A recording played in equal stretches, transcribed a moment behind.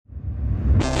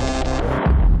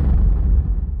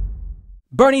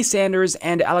Bernie Sanders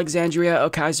and Alexandria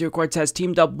Ocasio-Cortez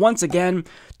teamed up once again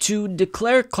to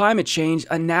declare climate change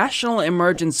a national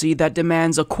emergency that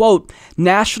demands a, quote,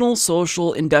 national,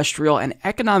 social, industrial, and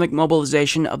economic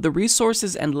mobilization of the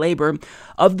resources and labor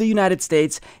of the United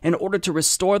States in order to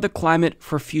restore the climate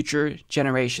for future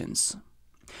generations.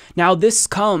 Now, this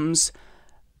comes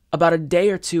about a day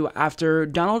or two after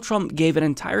Donald Trump gave an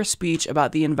entire speech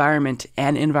about the environment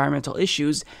and environmental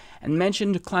issues and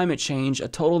mentioned climate change a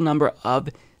total number of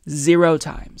 0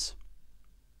 times.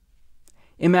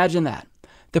 Imagine that.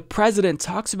 The president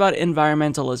talks about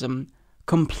environmentalism,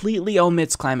 completely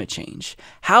omits climate change.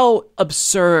 How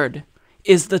absurd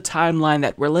is the timeline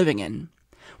that we're living in?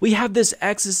 We have this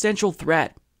existential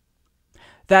threat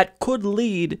that could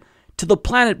lead to the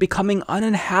planet becoming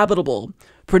uninhabitable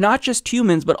for not just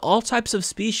humans, but all types of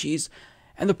species,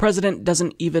 and the president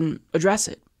doesn't even address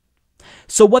it.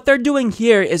 So what they're doing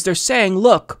here is they're saying,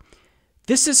 look,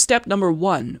 this is step number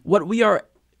 1. What we are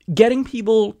getting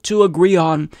people to agree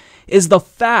on is the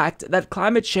fact that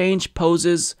climate change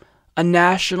poses a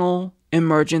national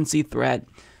emergency threat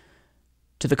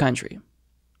to the country.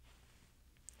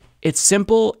 It's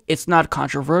simple, it's not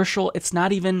controversial, it's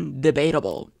not even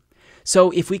debatable.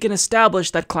 So if we can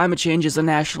establish that climate change is a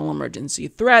national emergency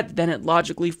threat, then it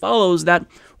logically follows that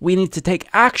we need to take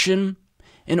action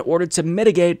in order to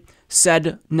mitigate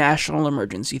said national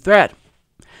emergency threat.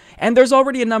 And there's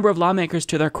already a number of lawmakers,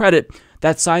 to their credit,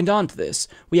 that signed on to this.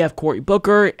 We have Cory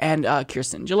Booker and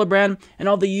Kirsten Gillibrand and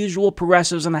all the usual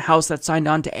progressives in the House that signed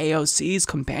on to AOC's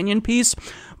companion piece.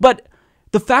 But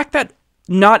the fact that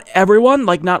not everyone,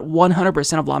 like not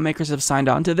 100% of lawmakers have signed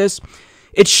on to this,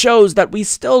 it shows that we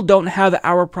still don't have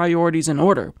our priorities in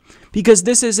order. Because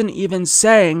this isn't even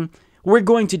saying we're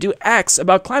going to do X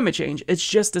about climate change. It's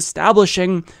just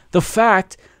establishing the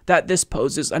fact that this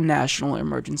poses a national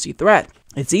emergency threat.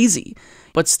 It's easy.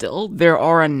 But still, there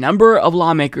are a number of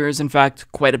lawmakers, in fact,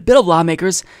 quite a bit of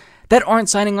lawmakers, that aren't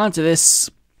signing on to this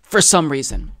for some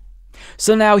reason.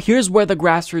 So now here's where the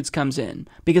grassroots comes in,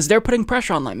 because they're putting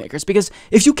pressure on lawmakers. Because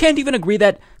if you can't even agree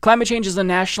that climate change is a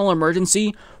national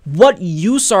emergency, what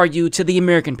use are you to the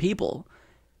American people?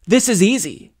 This is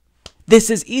easy. This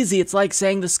is easy. It's like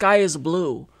saying the sky is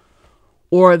blue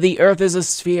or the earth is a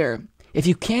sphere. If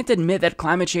you can't admit that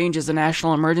climate change is a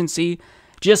national emergency,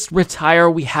 just retire.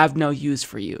 We have no use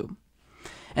for you.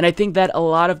 And I think that a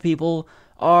lot of people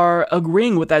are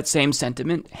agreeing with that same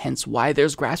sentiment, hence why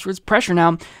there's grassroots pressure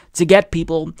now to get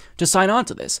people to sign on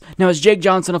to this. Now, as Jake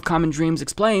Johnson of Common Dreams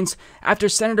explains, after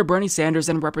Senator Bernie Sanders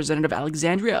and Representative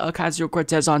Alexandria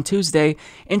Ocasio-Cortez on Tuesday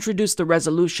introduced the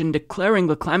resolution declaring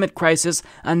the climate crisis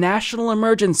a national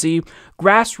emergency,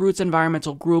 grassroots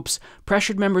environmental groups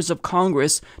pressured members of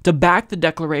Congress to back the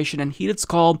declaration and heed its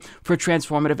call for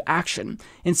transformative action.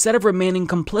 Instead of remaining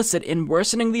complicit in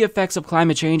worsening the effects of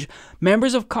climate change,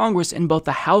 members of Congress in both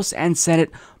the House and Senate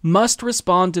must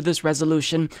respond to this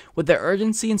resolution with the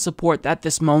urgency and support that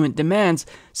this moment demands,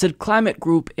 said climate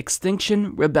group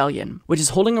Extinction Rebellion, which is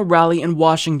holding a rally in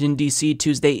Washington, D.C.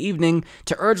 Tuesday evening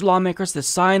to urge lawmakers to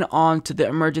sign on to the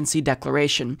emergency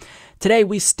declaration. Today,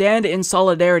 we stand in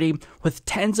solidarity with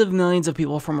tens of millions of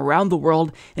people from around the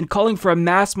world in calling for a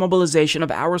mass mobilization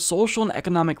of our social and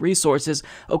economic resources,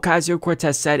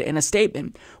 Ocasio-Cortez said in a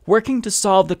statement. Working to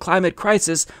solve the climate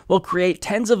crisis will create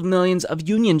tens of millions of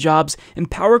union jobs,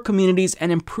 empower communities,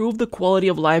 and improve the quality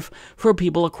of life for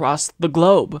people across the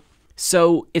globe.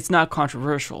 So it's not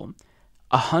controversial.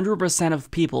 100% of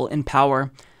people in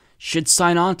power should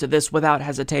sign on to this without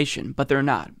hesitation, but they're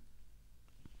not.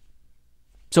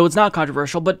 So it's not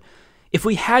controversial, but if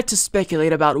we had to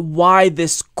speculate about why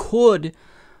this could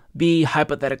be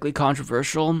hypothetically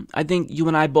controversial, I think you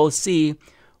and I both see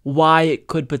why it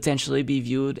could potentially be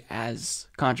viewed as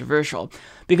controversial.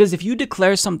 Because if you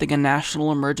declare something a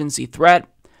national emergency threat,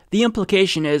 the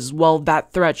implication is, well,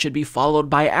 that threat should be followed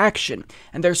by action.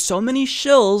 And there's so many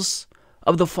shills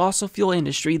of the fossil fuel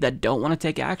industry that don't want to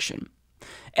take action.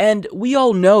 And we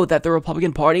all know that the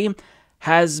Republican Party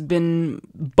has been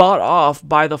bought off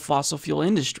by the fossil fuel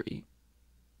industry.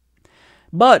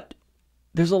 But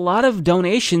there's a lot of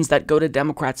donations that go to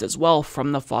Democrats as well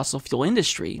from the fossil fuel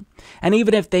industry. And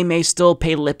even if they may still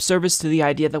pay lip service to the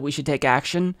idea that we should take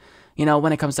action,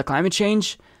 when it comes to climate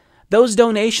change, those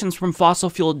donations from fossil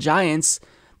fuel giants,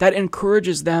 that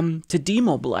encourages them to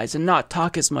demobilize and not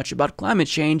talk as much about climate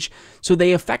change, so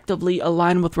they effectively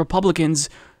align with Republicans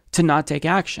to not take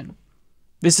action.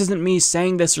 This isn't me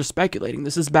saying this or speculating.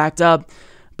 This is backed up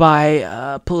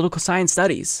by political science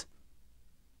studies.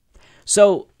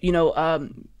 So,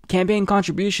 campaign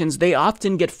contributions, they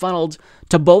often get funneled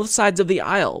to both sides of the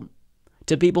aisle.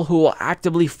 to people who will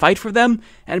actively fight for them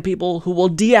and people who will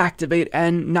deactivate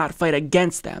and not fight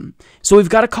against them. So we've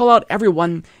got to call out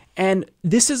everyone, and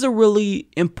this is a really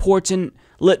important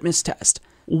litmus test.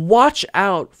 Watch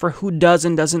out for who does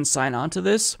and doesn't sign on to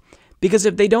this, because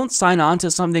if they don't sign on to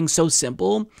something so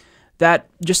simple that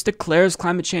just declares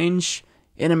climate change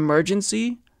an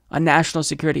emergency, a national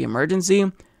security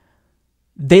emergency,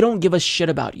 they don't give a shit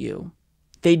about you.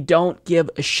 They don't give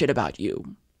a shit about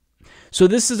you. So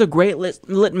this is a great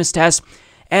litmus test,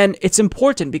 and it's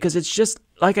important because it's just,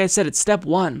 like I said, it's step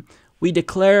one. We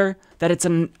declare that it's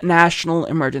a national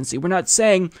emergency. We're not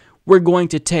saying we're going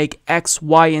to take X,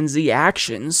 Y, and Z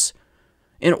actions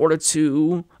in order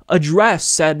to address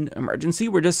said emergency.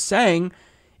 We're just saying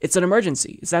it's an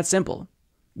emergency. It's that simple.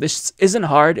 This isn't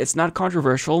hard. It's not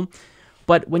controversial.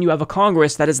 But when you have a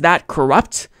Congress that is that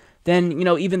corrupt, then,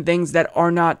 even things that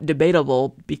are not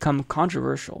debatable become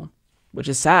controversial, which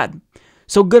is sad.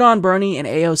 So good on Bernie and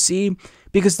AOC,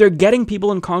 because they're getting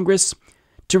people in Congress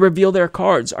to reveal their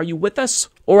cards. Are you with us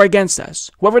or against us?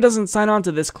 Whoever doesn't sign on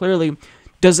to this clearly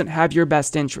doesn't have your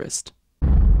best interest.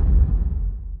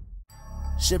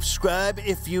 Subscribe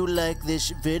if you like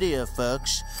this video,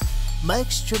 folks.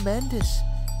 Mike's tremendous,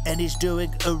 and he's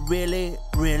doing a really,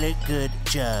 really good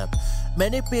job.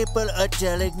 Many people are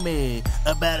telling me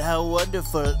about how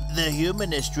wonderful the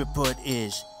Humanist Report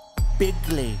is.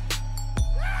 Bigly.